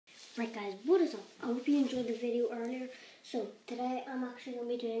Right guys, what is up? I hope you enjoyed the video earlier. So today I'm actually going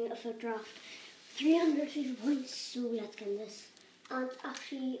to be doing a FUT draft. 300 FIFA points, so let's get this. And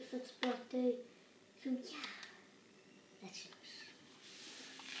actually FUT's birthday, so yeah, let's do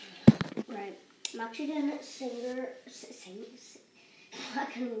this. Right, I'm actually doing it I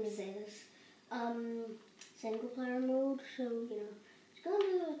can't even say this. Single player mode, so you know, it's going to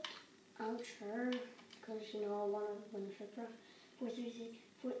do it, I'm sure, because you know I want to win the FUT draft. 4, 3, 6,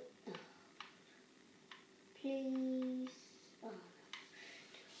 4, please. Oh,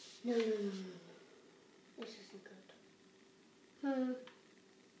 no. This isn't good.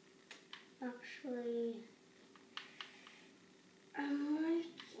 Actually, I might.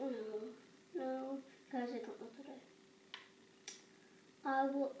 No. Guys, I don't know today.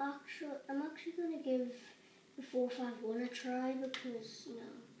 I'm actually going to give the 4-5-1 a try because, you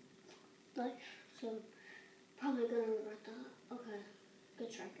know, life. So, probably going to regret that. Okay.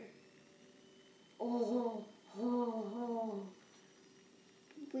 Good striker. Oh.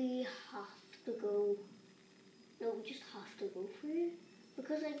 We have to go. No, we just have to go for it.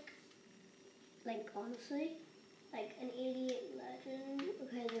 Because, like honestly, like an 88 legend.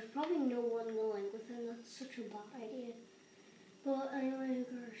 Okay, there's probably no one going with him. That's such a bad idea. But anyway,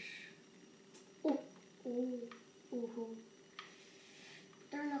 gosh. Oh.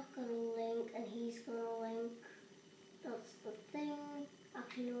 They're not gonna link, and he's gonna link. That's the thing.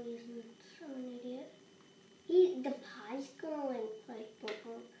 Actually, no, he isn't. I'm an idiot. The pie's gonna link, like, but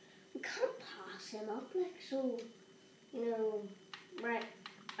we can't pass him up, like, so, you know, right.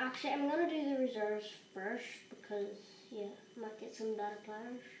 Actually, I'm gonna do the reserves first because, yeah, I might get some better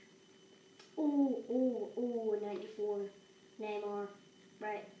players. Oh, 94 Neymar,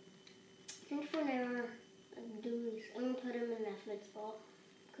 right. 94 Neymar, I'm gonna put him in that mid spot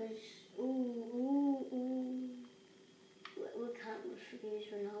because, we can't refuse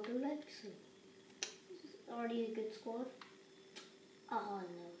Ronaldo, like, so. Already a good squad. Oh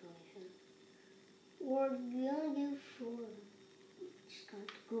no, don't even. We're gonna go for. Just gonna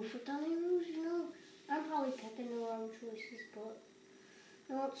go for Danny Rose, you know. I'm probably picking the wrong choices, but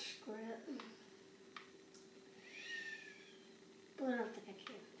not screw it. But I have to pick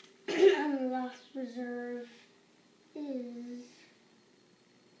here. And the last reserve is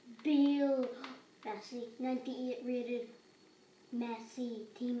Bale. Messi, 98 rated. Messi,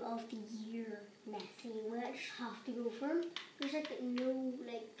 team of the year. Messi, we just have to go for him. There's like no,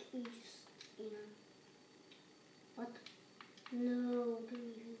 like, you just, you know. What? No, don't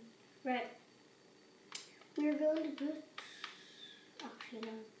even. Right. We're going to put, actually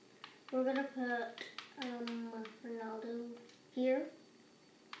no. We're going to put, Ronaldo here.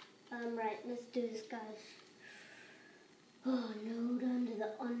 Right, let's do this, guys. Oh no, down to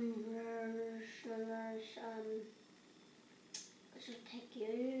the unrares, let's just pick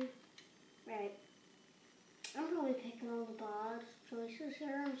you. Right. I'm probably picking all the bad choices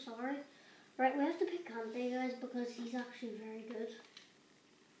here, I'm sorry. Right, we have to pick Kante, guys, because he's actually very good.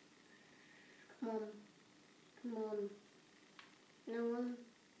 Come on. No one?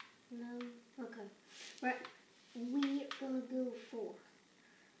 No? Okay. Right, we're gonna go for.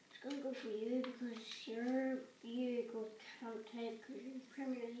 Just gonna go for you because you go Kante because you're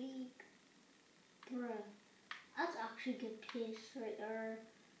Premier League. Bruh. That's actually good pace right there.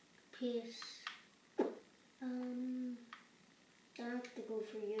 Pace. I have to go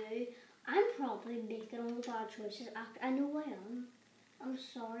for you. I'm probably making all the bad choices. I know I am. I'm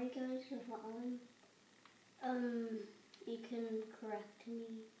sorry guys if I am. You can correct me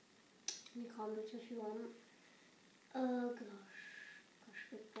in the comments if you want. Oh gosh.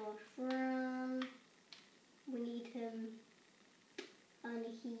 Fran. We need him. And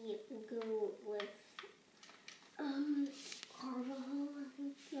he will go with Carvajal, I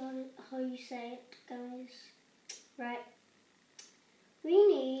think that's how you say it, guys. Right. We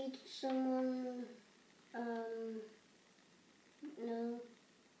need someone, no.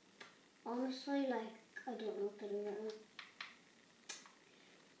 Honestly, like, I don't know what to do right now.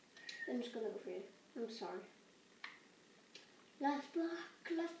 I'm just gonna go for you. I'm sorry. Left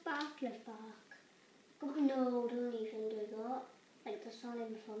back. Oh no, don't even do that. Like, that's not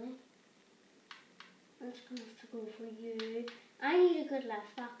even funny. I'm just gonna have to go for you. I need a good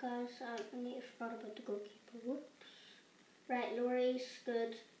left back, guys. I forgot about the goalkeeper. Whoops. Right, Lloris,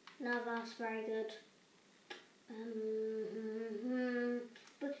 good. Navas, very good.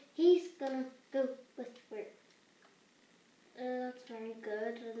 But he's gonna go with where? That's very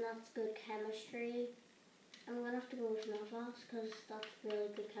good, and that's good chemistry. I'm gonna have to go with Navas because that's really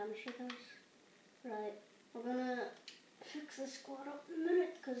good chemistry, guys. Right, we're gonna fix the squad up in a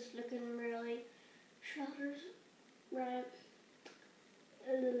minute because it's looking really shatters. Right.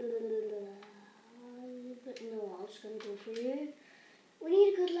 just going to go for you. We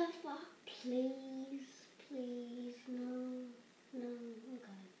need a good left back, please. Please, no,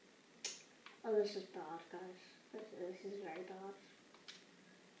 okay. Oh, this is bad, guys. This is very bad.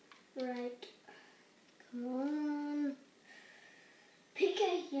 Right, come on. PK,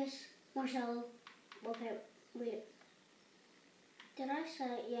 yes, Marcelo. Okay, wait. Did I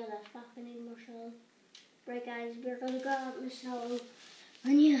say, yeah, left back, we need Marcelo. Right, guys, we're going to grab Marcelo.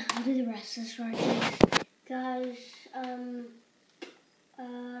 And yeah, I'll do the rest of this right, guys. I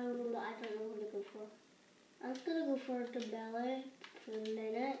don't know who to go for. I'm just gonna go for Dembele for a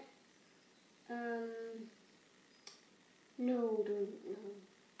minute. No, don't, no.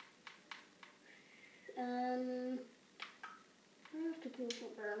 I have to go for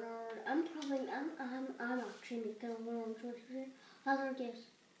Bernard. I'm actually making a wrong choice here. Hazard, yes.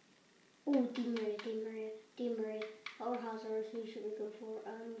 Oh, Di Maria. Or Hazard, who should we go for?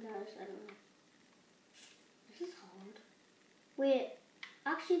 Guys, I don't know. This is hard. Wait,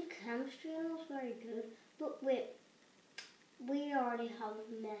 actually the chemistry was very good. But wait, we already have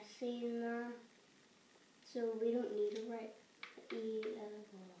Messi in there, so we don't need to write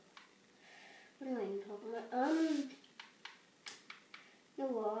what am I even talking about? You know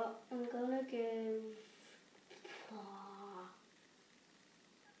what? I'm gonna give.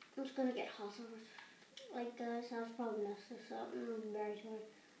 I'm just gonna get Hazard. Like, guys, I've probably messed this up. I'm very sorry.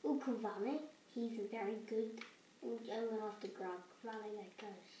 Oh, Cavani, he's very good. I'm gonna have to grab Cavani, like,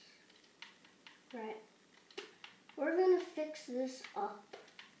 guys. Right. We're gonna fix this up,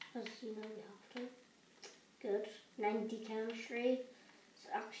 because you know we have to. Good. 90 chemistry. It's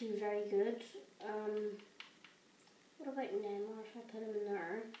actually very good. What about Neymar if I put him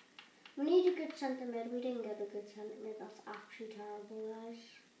there? We need a good centre mid. We didn't get a good centre mid. That's actually terrible, guys.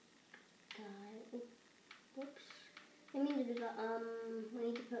 Whoops. I mean to do that. We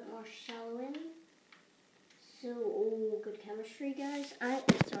need to put more Marcelo in. So, oh, good chemistry, guys.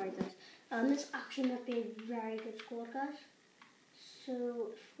 Sorry, guys. This actually might be a very good squad, guys.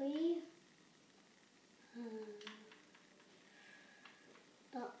 So, if we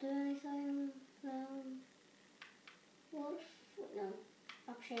not do anything, no. No.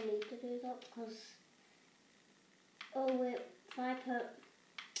 Actually, I need to do that because. Oh wait, if I put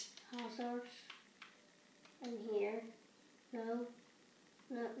Hazard in here, no.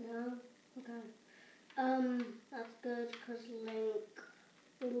 Okay. That's good because Link.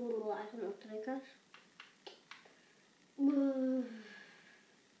 I don't know what to do, guys.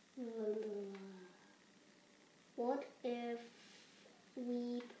 What if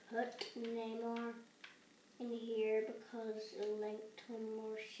we put Neymar in here because it linked to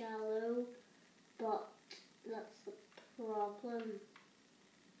Marcelo, but that's the problem.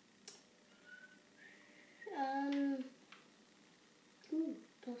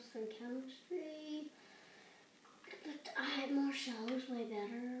 Plus some chemistry. But Marcelo's way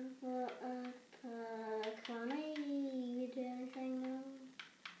better. But can I do anything now?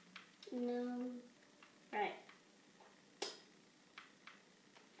 No. Right.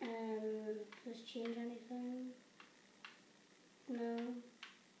 Does it change anything? No.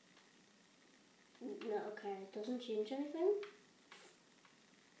 No, okay, it doesn't change anything.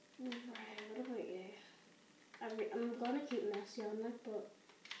 Right, what about you? I'm gonna keep Messi on it, but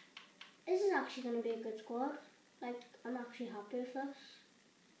this is actually gonna be a good squad. Like, I'm actually happy with this.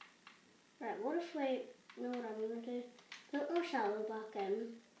 Right, what if we, you know what I'm gonna do? Put Marcelo back in,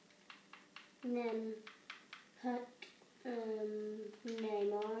 and then put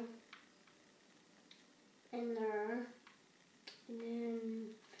Neymar in there, and then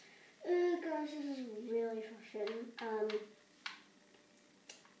guys, this is really frustrating.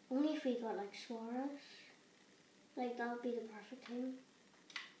 Only if we got like Suarez, like that would be the perfect team.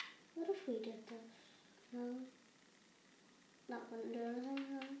 What if we did this? No, that wouldn't do anything.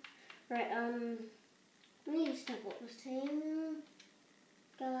 No. Right, we need to step up this team,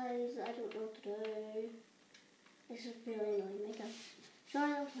 guys. I don't know what to do. This is really annoying me, guys.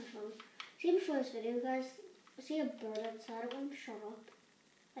 Sorry, that was my phone. See, before this video, guys, I see a bird outside. It won't shut up.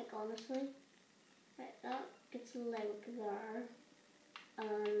 Like, honestly. Right, that gets a link there.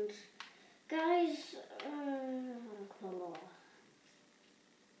 And, guys,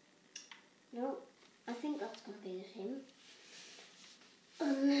 nope, I think that's going to be the team.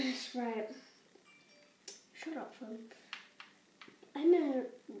 Unless, right. Shut up, phone. I'm in a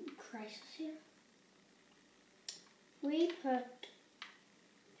crisis here. We put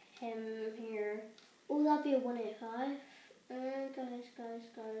him here. Oh, that'd be a 185. Guys.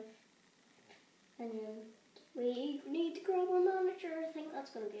 And then we need to grab our manager. I think that's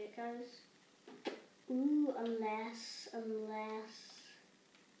gonna be it, guys. Ooh, unless.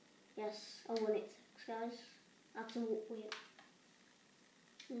 Yes, a 186, guys. That's a wait.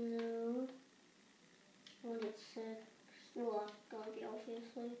 No. 186. No, that's gonna be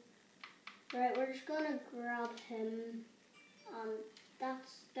obviously. Right, we're just gonna grab him.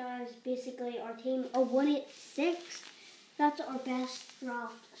 That's, guys, basically our team. A 186. That's our best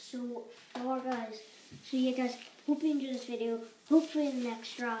draft so far, guys. So yeah, guys, hope you enjoyed this video. Hopefully in the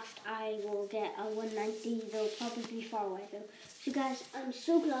next draft I will get a 190. They'll probably be far away though. So guys, I'm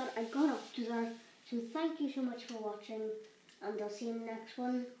so glad I got up to there. So thank you so much for watching, and I'll see you in the next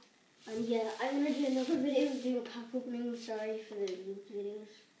one. And yeah, I'm going to do another video doing a pack opening. Sorry for the videos.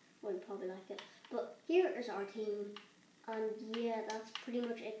 Wouldn't probably like it. But here is our team. And yeah, that's pretty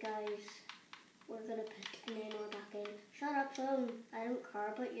much it, guys. We're going to pick an in or back in. Shut up, phone. I don't care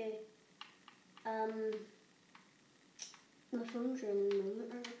about you. My phone's ringing a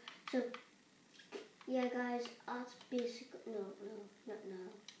moment right now. So, yeah, guys, that's basically... No.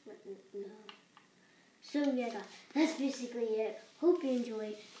 So yeah, guys, that's basically it. Hope you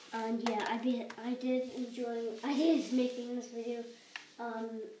enjoyed. And yeah, I did making this video.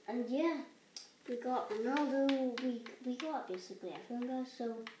 And yeah, we got Ronaldo. We got basically everyone, guys.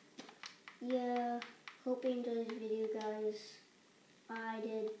 So yeah, hope you enjoyed this video, guys. I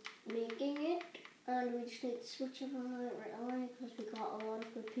did making it, and we just need to switch it on right away because we got a lot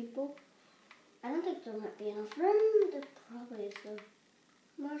of good people. I don't think there might be enough room. There probably is though.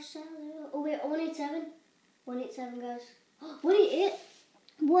 Marcelo. Oh wait, 187. 187, guys. 188.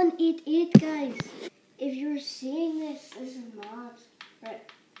 188, guys. If you're seeing this is mad. Right.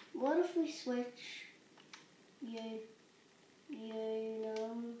 What if we switch you?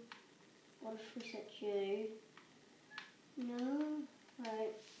 No. What if we switch you? No.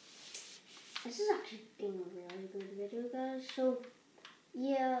 Right. This is actually being a really good video, guys. So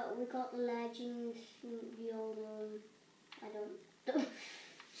yeah, we got the legend, the old one. I don't.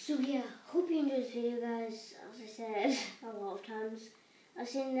 So yeah, hope you enjoyed this video, guys. As I said a lot of times. I'll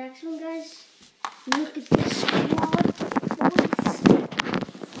see you in the next one, guys. Look at this squad, boys.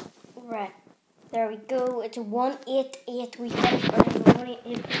 Right, there we go. It's a 188. We hit it early.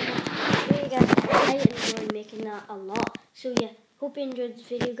 188. So yeah, guys, I enjoyed making that a lot. So yeah, hope you enjoyed this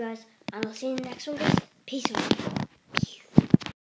video, guys. And I'll see you in the next one, guys. Peace out.